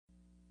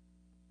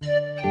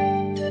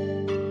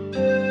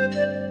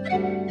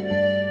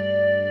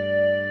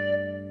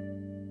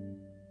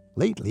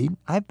Lately,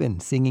 I've been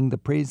singing the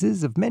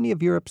praises of many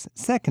of Europe's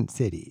second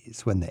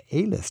cities when the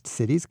A-list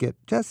cities get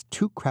just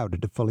too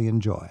crowded to fully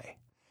enjoy.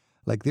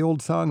 Like the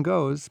old song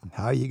goes,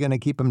 how are you going to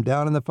keep them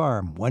down on the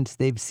farm once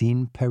they've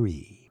seen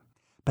Paris?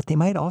 But they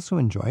might also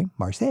enjoy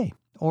Marseille,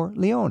 or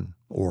Lyon,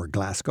 or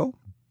Glasgow,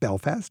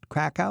 Belfast,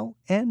 Krakow,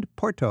 and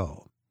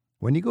Porto.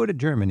 When you go to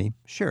Germany,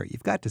 sure,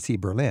 you've got to see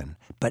Berlin,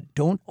 but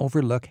don't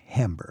overlook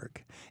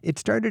Hamburg. It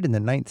started in the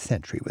 9th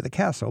century with a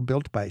castle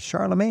built by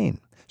Charlemagne,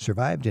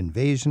 survived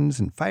invasions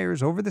and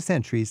fires over the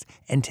centuries,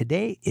 and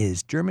today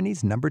is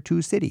Germany's number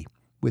 2 city,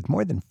 with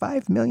more than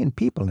 5 million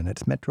people in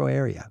its metro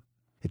area.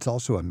 It's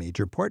also a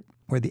major port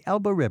where the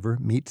Elbe River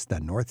meets the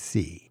North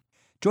Sea.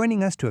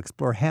 Joining us to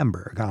explore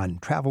Hamburg on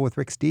Travel with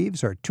Rick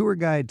Steves are tour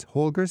guides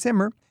Holger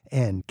Zimmer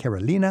and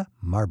Carolina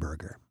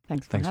Marburger.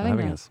 Thanks for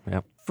having us.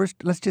 Yep. First,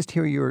 let's just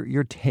hear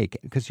your take,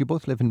 because you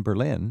both live in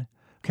Berlin.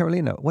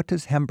 Carolina, what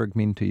does Hamburg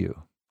mean to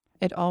you?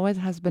 It always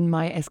has been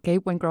my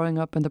escape when growing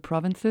up in the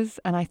provinces,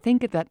 and I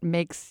think that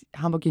makes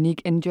Hamburg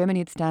unique. In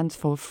Germany, it stands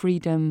for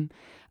freedom,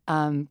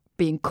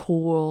 being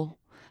cool.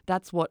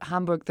 That's what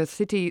Hamburg, the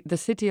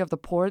city of the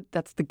port,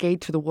 that's the gate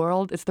to the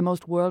world. It's the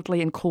most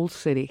worldly and cool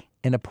city.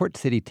 And a port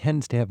city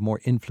tends to have more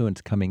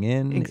influence coming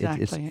in.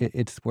 Exactly.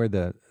 It's where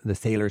the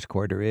sailors'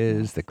 quarter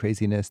is, yes. The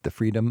craziness, the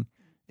freedom.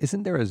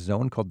 Isn't there a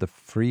zone called the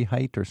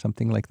Freiheit or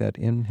something like that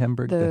in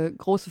Hamburg? The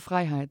Große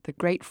Freiheit, the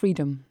Great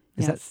Freedom.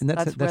 Yes,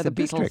 that's where the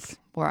Beatles district.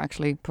 Were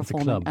actually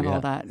performing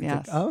all that.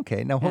 Yes.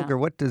 Okay. Now, Holger,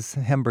 what does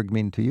Hamburg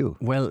mean to you?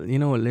 Well,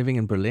 living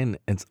in Berlin,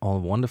 it's all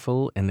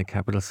wonderful in the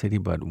capital city,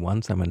 but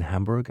once I'm in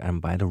Hamburg,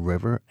 I'm by the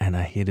river and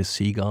I hear the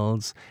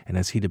seagulls and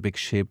I see the big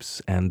ships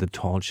and the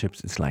tall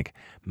ships. It's like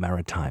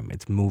maritime,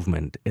 it's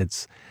movement,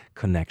 it's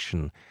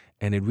connection.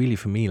 And it really,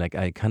 for me,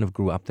 I kind of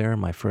grew up there.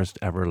 My first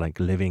ever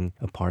living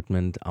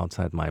apartment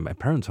outside my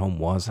parents' home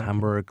was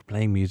Hamburg,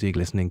 playing music,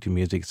 listening to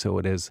music. So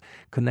it is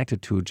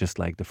connected to just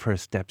the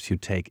first steps you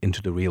take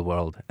into the real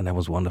world. And that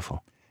was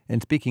wonderful.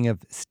 And speaking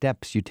of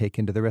steps you take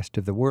into the rest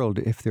of the world,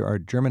 if there are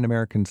German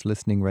Americans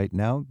listening right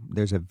now,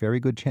 there's a very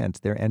good chance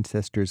their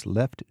ancestors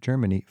left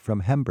Germany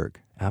from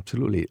Hamburg.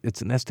 Absolutely.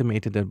 It's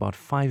estimated that about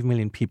 5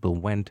 million people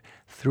went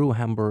through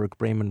Hamburg,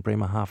 Bremen,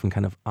 Bremerhaven,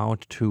 kind of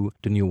out to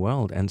the New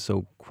World. And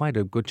so quite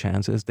a good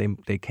chance is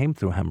they came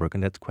through Hamburg.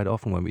 And that's quite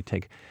often when we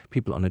take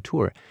people on a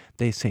tour.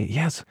 They say,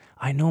 yes,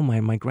 I know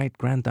my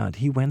great-granddad,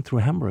 he went through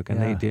Hamburg,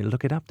 and they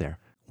look it up there.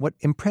 What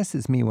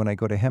impresses me when I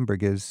go to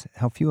Hamburg is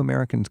how few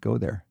Americans go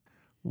there.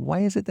 Why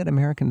is it that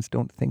Americans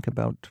don't think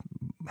about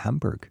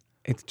Hamburg?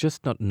 It's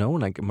just not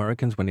known.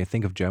 Americans, when they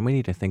think of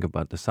Germany, they think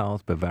about the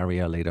South,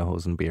 Bavaria,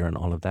 Lederhosen, beer, and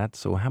all of that.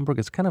 So Hamburg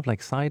is kind of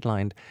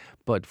sidelined.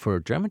 But for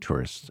German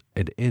tourists,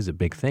 it is a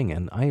big thing.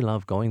 And I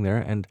love going there.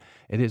 And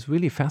it is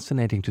really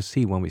fascinating to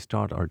see when we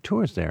start our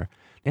tours there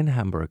in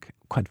Hamburg.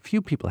 Quite a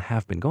few people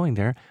have been going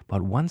there.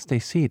 But once they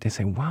see it, they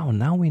say, wow,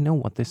 now we know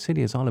what this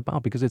city is all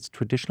about. Because it's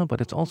traditional,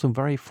 but it's also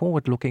very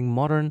forward-looking,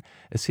 modern,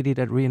 a city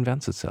that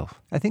reinvents itself.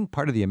 I think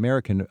part of the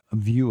American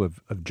view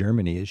of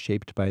Germany is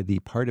shaped by the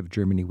part of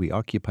Germany we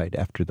occupied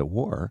after the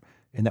war,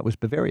 and that was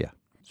Bavaria.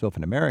 So if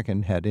an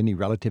American had any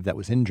relative that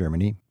was in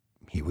Germany,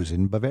 he was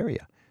in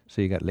Bavaria. So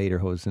you got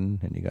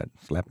Lederhosen, and you got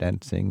slap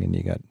dancing, and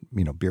you got,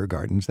 beer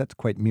gardens. That's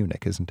quite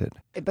Munich, isn't it?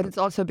 But it's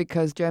also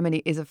because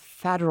Germany is a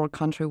federal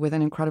country with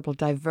an incredible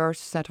diverse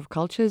set of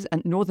cultures,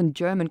 and Northern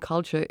German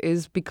culture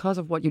is, because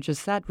of what you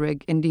just said,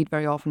 Rick, indeed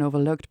very often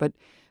overlooked. But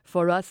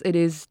for us, it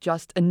is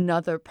just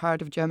another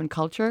part of German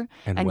culture.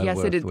 And yes,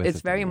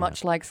 it's very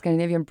much like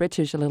Scandinavian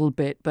British a little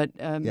bit, but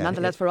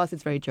nonetheless, for us,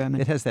 it's very German.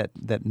 It has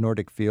that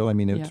Nordic feel. I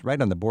mean, it's right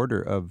on the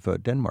border of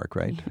Denmark,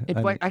 right? It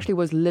actually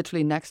was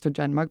literally next to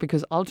Denmark,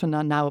 because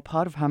Altona, now a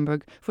part of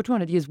Hamburg, for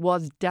 200 years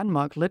was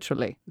Denmark,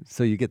 literally.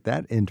 So you get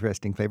that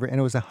interesting flavor. And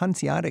it was a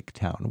Hanseatic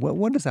town.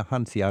 What is a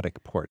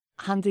Hanseatic port?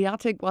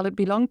 Hanseatic, well, it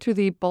belonged to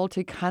the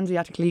Baltic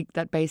Hanseatic League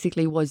that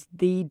basically was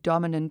the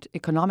dominant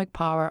economic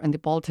power in the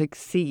Baltic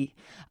Sea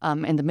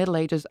in the Middle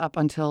Ages up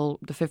until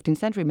the 15th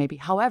century, maybe.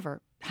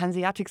 However,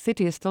 Hanseatic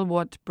city is still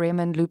what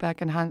Bremen,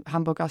 Lübeck and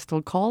Hamburg are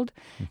still called.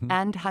 Mm-hmm.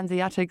 And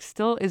Hanseatic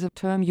still is a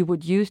term you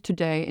would use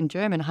today in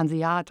German,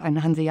 Hanseat and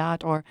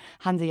Hanseat or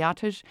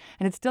Hanseatisch.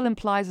 And it still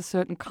implies a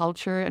certain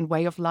culture and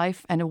way of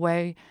life, and a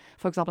way,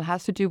 for example,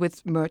 has to do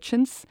with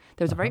merchants.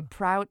 There's a very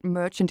proud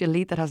merchant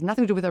elite that has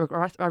nothing to do with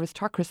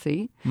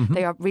aristocracy. Mm-hmm.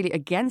 They are really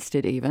against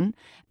it even.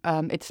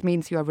 It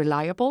means you are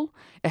reliable.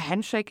 A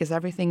handshake is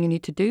everything you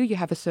need to do. You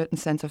have a certain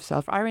sense of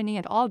self-irony,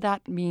 and all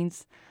that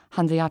means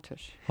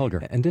Hanseatisch.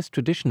 Holger. And this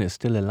tradition is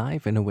still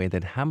alive in a way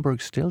that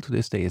Hamburg still to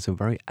this day is a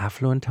very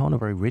affluent town, a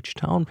very rich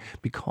town,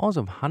 because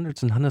of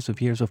hundreds and hundreds of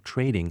years of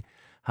trading.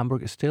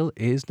 Hamburg still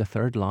is the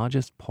third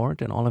largest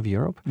port in all of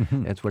Europe.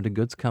 Mm-hmm. It's where the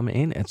goods come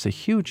in. It's a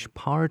huge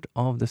part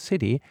of the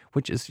city,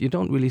 which is you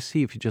don't really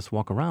see if you just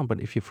walk around. But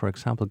if you, for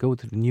example, go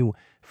to the new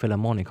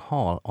Philharmonic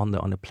Hall on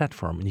the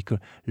platform, and you could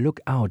look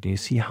out and you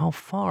see how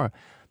far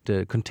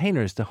the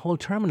containers, the whole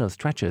terminal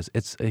stretches.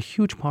 It's a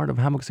huge part of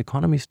Hamburg's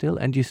economy still,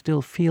 and you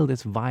still feel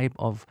this vibe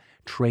of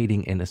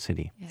trading in a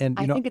city. Yes. And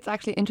I think it's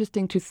actually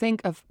interesting to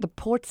think of the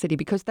port city,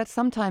 because that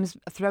sometimes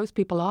throws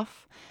people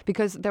off,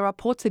 because there are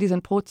port cities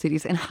and port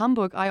cities. In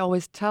Hamburg, I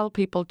always tell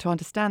people to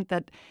understand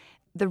that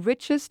the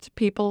richest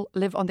people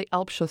live on the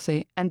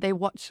Elbchaussee, and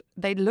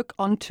they look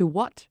onto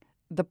what?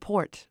 The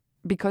port.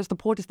 Because the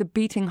port is the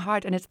beating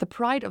heart and it's the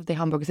pride of the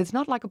Hamburgers. It's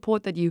not like a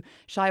port that you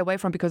shy away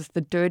from because it's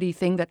the dirty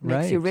thing that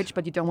makes you rich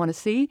but you don't want to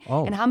see.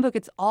 Oh. In Hamburg,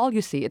 it's all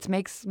you see. It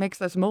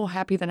makes us more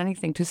happy than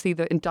anything to see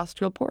the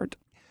industrial port.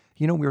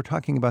 You know, we were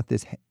talking about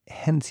this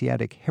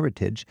Hanseatic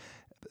heritage.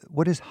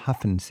 What is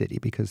Hafen City?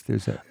 Because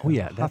there's a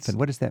Hafen.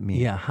 What does that mean?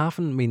 Yeah,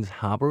 Hafen means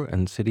harbor,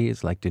 and city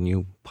is like the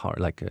new part,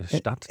 like a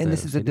Stadt. And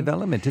this is a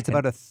development. It's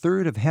about a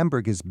third of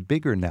Hamburg is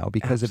bigger now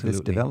because of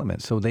this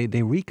development. So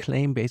they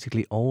reclaim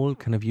basically old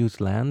kind of used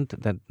land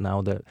that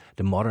now the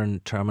modern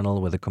terminal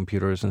with the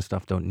computers and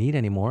stuff don't need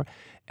anymore.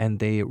 And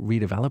they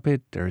redevelop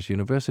it. There's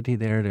university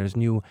there. There's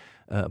new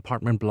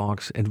apartment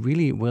blocks. It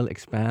really will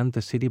expand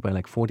the city by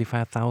like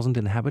 45,000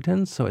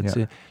 inhabitants. So it's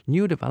a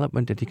new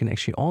development that you can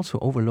actually also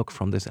overlook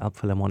from this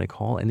Elbphilharmonic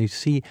Hall. And you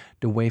see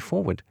the way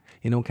forward,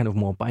 you know, kind of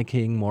more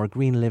biking, more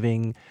green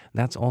living.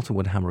 That's also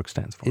what Hamburg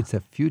stands for. It's a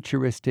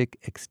futuristic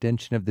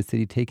extension of the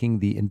city, taking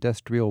the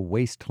industrial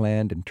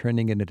wasteland and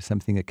turning it into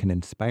something that can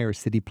inspire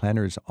city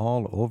planners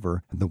all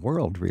over the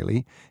world,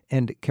 really.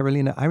 And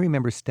Carolina, I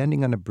remember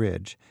standing on a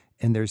bridge,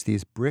 and there's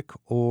these brick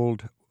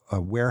old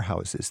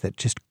warehouses that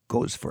just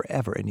goes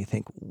forever. And you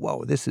think,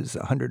 whoa, this is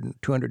 100,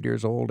 200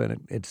 years old,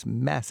 and it's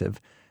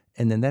massive.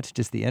 And then that's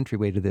just the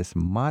entryway to this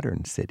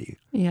modern city.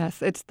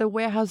 Yes, it's the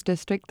warehouse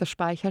district, the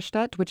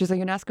Speicherstadt, which is a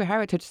UNESCO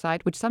heritage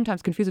site, which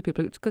sometimes confuses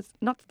people. It's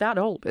not that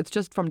old. It's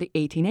just from the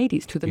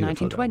 1880s to the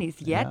 1920s.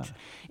 Yet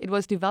it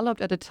was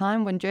developed at a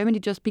time when Germany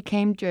just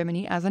became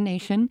Germany as a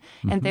nation,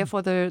 and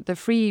therefore the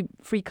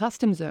free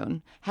custom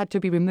zone had to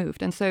be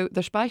removed. And so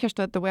the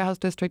Speicherstadt, the warehouse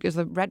district, is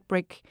a red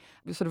brick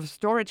sort of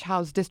storage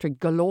house district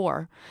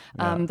galore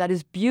that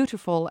is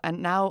beautiful,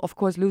 and now, of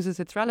course, loses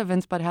its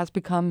relevance, but has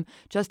become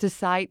just a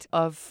site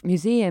of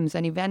museums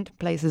and event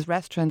places,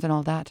 restaurants and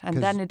all that.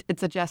 And then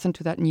it's adjacent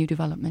to that new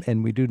development.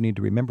 And we do need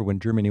to remember when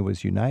Germany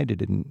was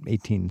united in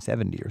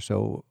 1870 or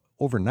so,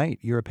 overnight,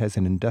 Europe has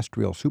an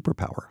industrial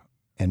superpower,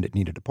 and it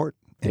needed a port.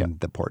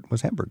 And the port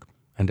was Hamburg.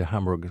 And the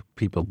Hamburg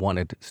people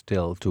wanted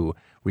still to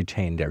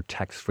retain their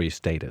tax-free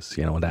status.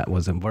 You know, that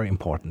was very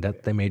important.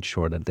 That they made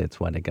sure that's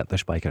why they got the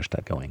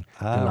Speicherstadt going.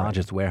 The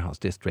largest warehouse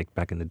district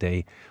back in the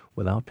day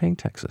without paying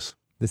taxes.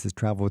 This is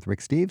Travel with Rick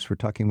Steves. We're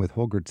talking with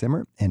Holger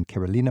Zimmer and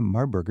Carolina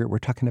Marburger. We're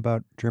talking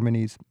about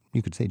Germany's,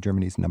 you could say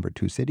Germany's number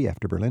 2 city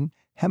after Berlin,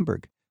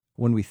 Hamburg.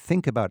 When we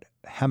think about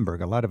Hamburg,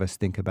 a lot of us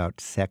think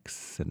about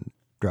sex and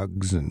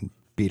drugs and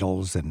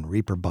Beatles and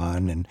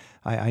Reeperbahn. And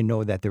I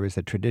know that there is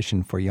a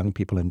tradition for young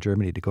people in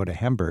Germany to go to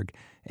Hamburg.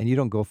 And you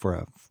don't go for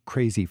a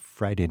crazy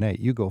Friday night.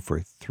 You go for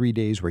 3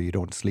 days where you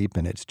don't sleep,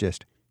 and it's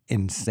just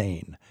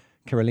insane.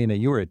 Carolina,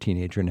 you were a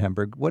teenager in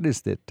Hamburg. What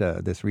is it,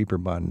 this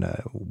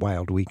Reeperbahn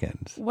wild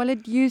weekends? Well,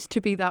 it used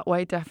to be that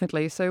way,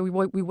 definitely. So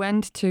we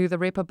went to the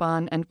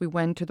Reeperbahn and we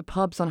went to the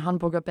pubs on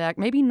Hamburger Berg.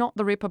 Maybe not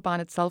the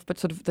Reeperbahn itself, but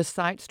sort of the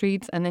side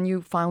streets. And then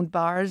you found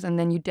bars, and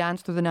then you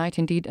danced through the night,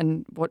 indeed.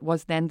 And what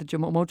was then the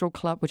Mojo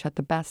Club, which had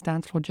the best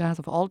dance floor jazz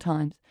of all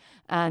times.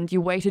 And you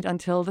waited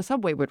until the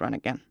subway would run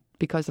again,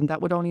 because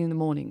that would only in the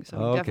morning. So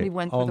you definitely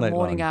went for the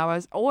morning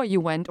hours. Or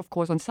you went, of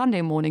course, on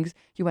Sunday mornings,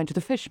 you went to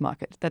the fish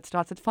market. That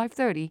starts at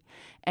 5:30.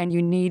 And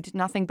you need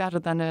nothing better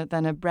than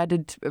a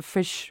breaded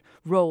fish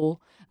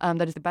roll.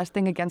 That is the best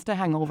thing against a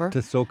hangover.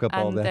 To soak up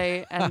all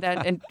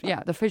that.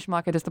 The fish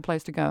market is the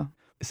place to go.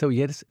 So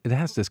yes, it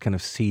has this kind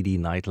of seedy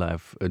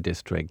nightlife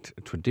district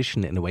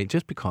tradition in a way,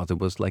 just because it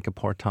was like a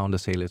port town. The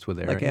sailors were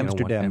there, like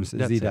Amsterdam's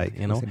Zeedijk,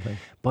 you know.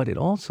 But it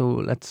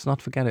also, let's not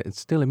forget it,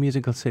 it's still a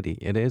musical city.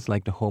 It is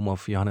like the home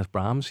of Johannes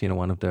Brahms, you know,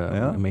 one of the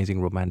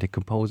amazing romantic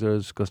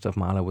composers. Gustav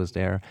Mahler was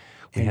there.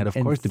 We had, of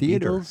course, the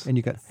Beatles. And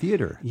you got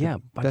theater. Yeah,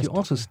 but you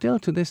also still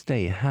to this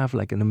day have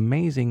like an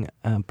amazing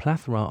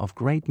plethora of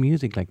great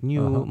music, like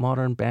new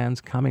modern bands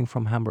coming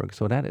from Hamburg.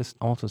 So that is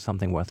also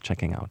something worth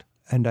checking out.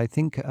 And I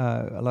think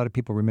a lot of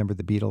people remember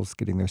the Beatles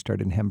getting their start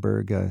in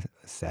Hamburg.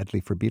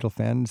 Sadly for Beatle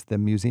fans, the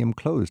museum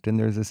closed, and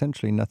there's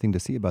essentially nothing to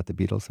see about the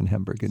Beatles in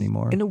Hamburg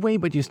anymore. In a way,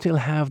 but you still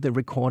have the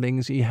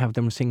recordings, you have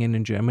them singing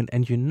in German,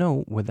 and you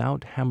know,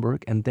 without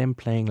Hamburg and them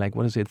playing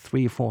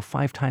 3, 4,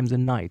 5 times a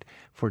night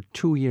for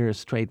 2 years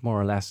straight,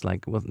 more or less,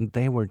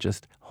 they were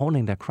just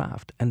honing their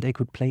craft, and they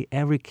could play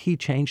every key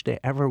change that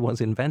ever was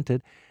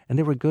invented, and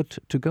they were good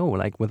to go.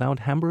 Like without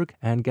Hamburg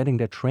and getting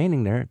their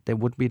training there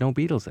would be no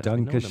Beatles.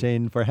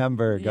 Dankeschön for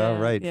Hamburg. Yeah, all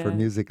right, for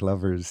music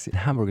lovers.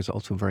 Hamburg is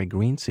also a very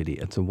green city.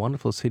 It's a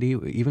wonderful city,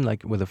 even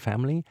like with a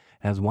family. It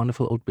has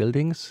wonderful old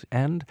buildings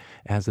and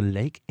has a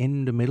lake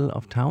in the middle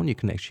of town. You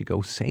can actually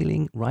go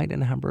sailing right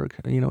in Hamburg,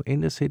 you know, in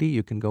the city.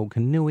 You can go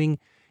canoeing.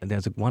 And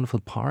there's a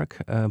wonderful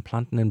park,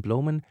 Planten and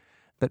Blumen.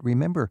 But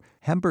remember,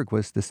 Hamburg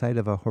was the site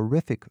of a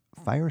horrific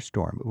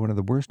firestorm, one of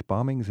the worst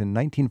bombings in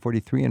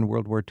 1943 in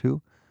World War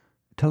II.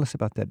 Tell us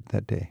about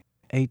that day.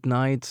 8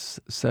 nights,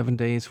 7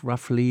 days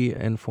roughly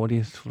in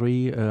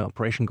 43,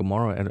 Operation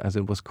Gomorrah as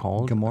it was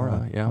called.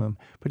 Gomorrah.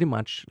 Pretty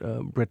much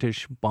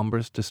British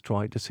bombers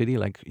destroyed the city,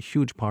 like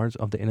huge parts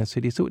of the inner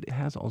city. So it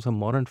has also a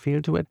modern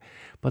feel to it.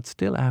 But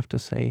still, I have to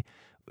say,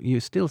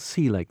 you still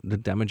see like the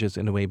damages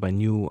in a way by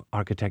new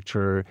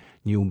architecture,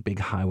 new big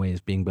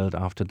highways being built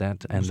after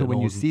that. And so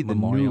when you see the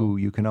new,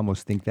 you can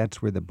almost think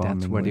that's where the bombing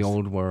was. That's where the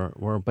old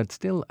were. But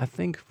still, I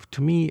think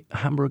to me,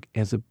 Hamburg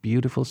is a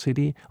beautiful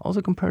city,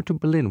 also compared to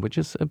Berlin, which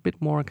is a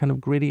bit more kind of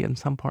gritty in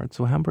some parts.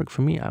 So Hamburg,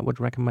 for me, I would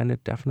recommend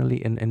it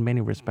definitely in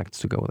many respects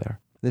to go there.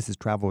 This is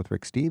Travel with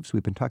Rick Steves.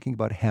 We've been talking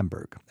about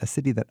Hamburg, a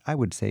city that I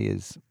would say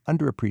is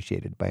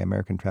underappreciated by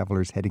American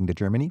travelers heading to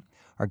Germany.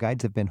 Our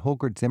guides have been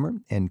Holger Zimmer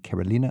and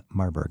Carolina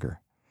Marburger.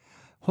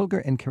 Holger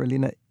and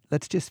Carolina,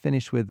 let's just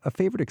finish with a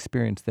favorite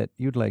experience that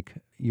you'd like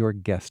your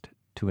guest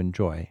to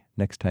enjoy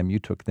next time you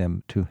took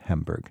them to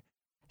Hamburg.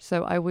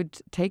 So I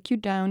would take you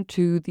down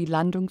to the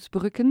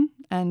Landungsbrücken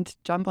and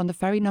jump on the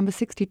ferry number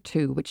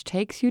 62, which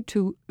takes you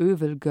to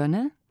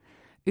Övelgönne.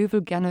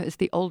 Övelgönne is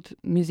the old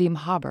museum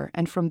harbor,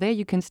 and from there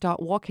you can start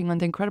walking on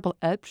the incredible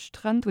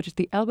Elbstrand, which is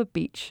the Elbe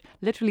beach,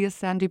 literally a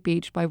sandy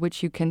beach by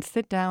which you can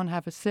sit down,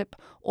 have a sip,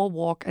 or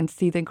walk and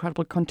see the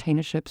incredible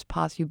container ships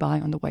pass you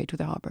by on the way to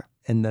the harbor.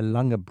 And the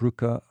Lange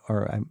Brücke,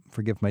 or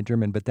forgive my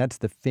German, but that's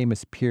the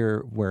famous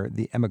pier where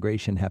the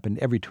emigration happened.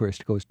 Every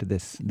tourist goes to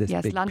this big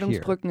pier. Yes,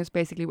 Landungsbrücken is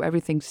basically where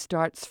everything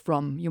starts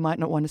from. You might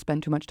not want to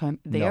spend too much time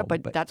there,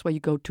 but that's where you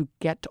go to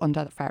get on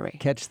that ferry.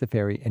 Catch the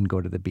ferry and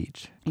go to the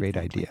beach. Great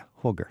idea.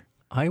 Holger.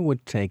 I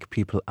would take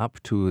people up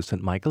to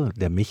St. Michael,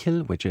 the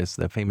Michel, which is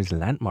the famous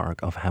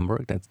landmark of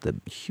Hamburg. That's the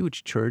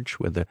huge church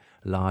with the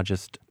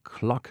largest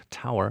clock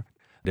tower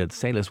that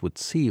sailors would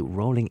see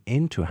rolling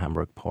into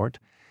Hamburg port.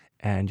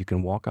 And you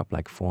can walk up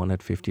like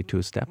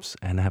 452 steps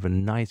and have a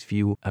nice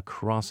view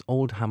across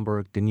Old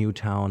Hamburg, the new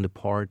town, the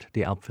port,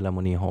 the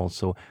Elbphilharmonie Hall.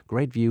 So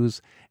great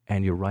views,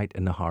 and you're right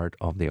in the heart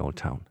of the old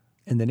town.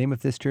 And the name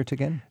of this church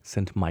again?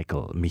 St.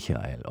 Michael,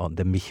 Michael, or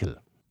the Michel.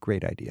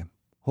 Great idea.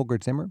 Holger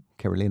Zimmer,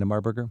 Carolina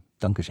Marburger,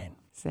 Dankeschön.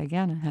 Sehr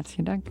gerne.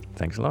 Herzlichen Dank.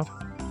 Thanks a lot.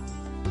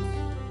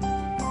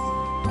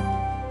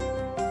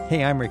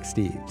 Hey, I'm Rick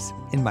Steves.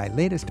 In my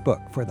latest book,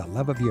 For the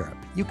Love of Europe,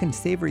 you can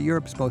savor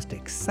Europe's most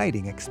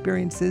exciting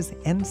experiences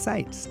and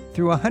sights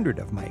through 100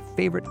 of my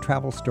favorite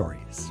travel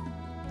stories.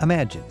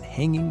 Imagine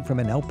hanging from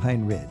an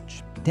alpine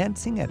ridge,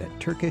 dancing at a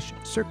Turkish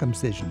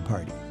circumcision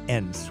party,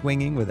 and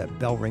swinging with a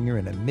bell ringer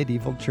in a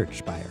medieval church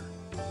spire.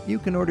 You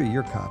can order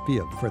your copy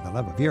of For the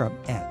Love of Europe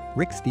at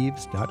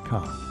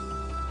ricksteves.com.